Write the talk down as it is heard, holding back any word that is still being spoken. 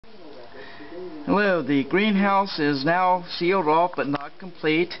Hello, the greenhouse is now sealed off but not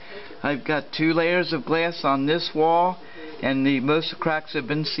complete. I've got 2 layers of glass on this wall and most cracks have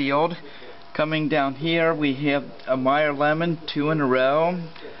been sealed. Coming down here we have a Meyer lemon, 2 in a row.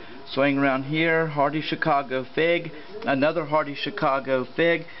 Swing around here, hardy Chicago fig, another hardy Chicago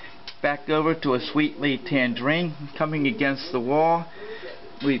fig, back over to a sweetleaf tangerine coming against the wall.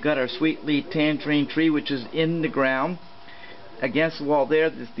 We've got our sweetleaf tangerine tree which is in the ground. Against the wall there,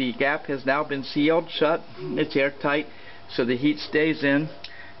 the gap has now been sealed shut. It's airtight so the heat stays in.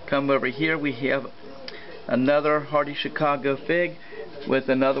 Come over here, we have another hardy Chicago fig with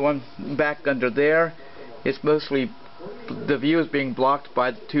another one back under there. It's mostly, the view is being blocked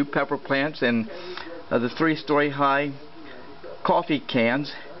by the 2 pepper plants and the 3-story high coffee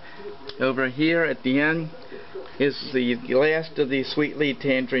cans. Over here at the end is the last of the sweetleaf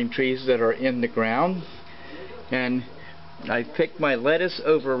tangerine trees that are in the ground. And I picked my lettuce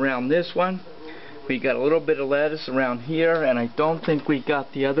over around this one. We got a little bit of lettuce around here, and I don't think we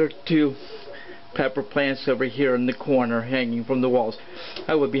got the other 2 pepper plants over here in the corner hanging from the walls.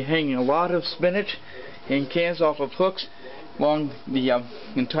 I would be hanging a lot of spinach in cans off of hooks along the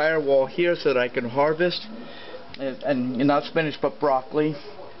entire wall here so that I can harvest, and not spinach but broccoli.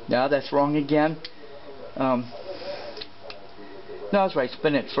 No, that's wrong again. No, that's right,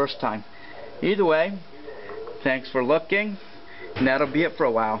 spinach first time. Either way, thanks for looking, and that'll be it for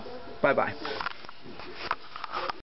a while. Bye-bye.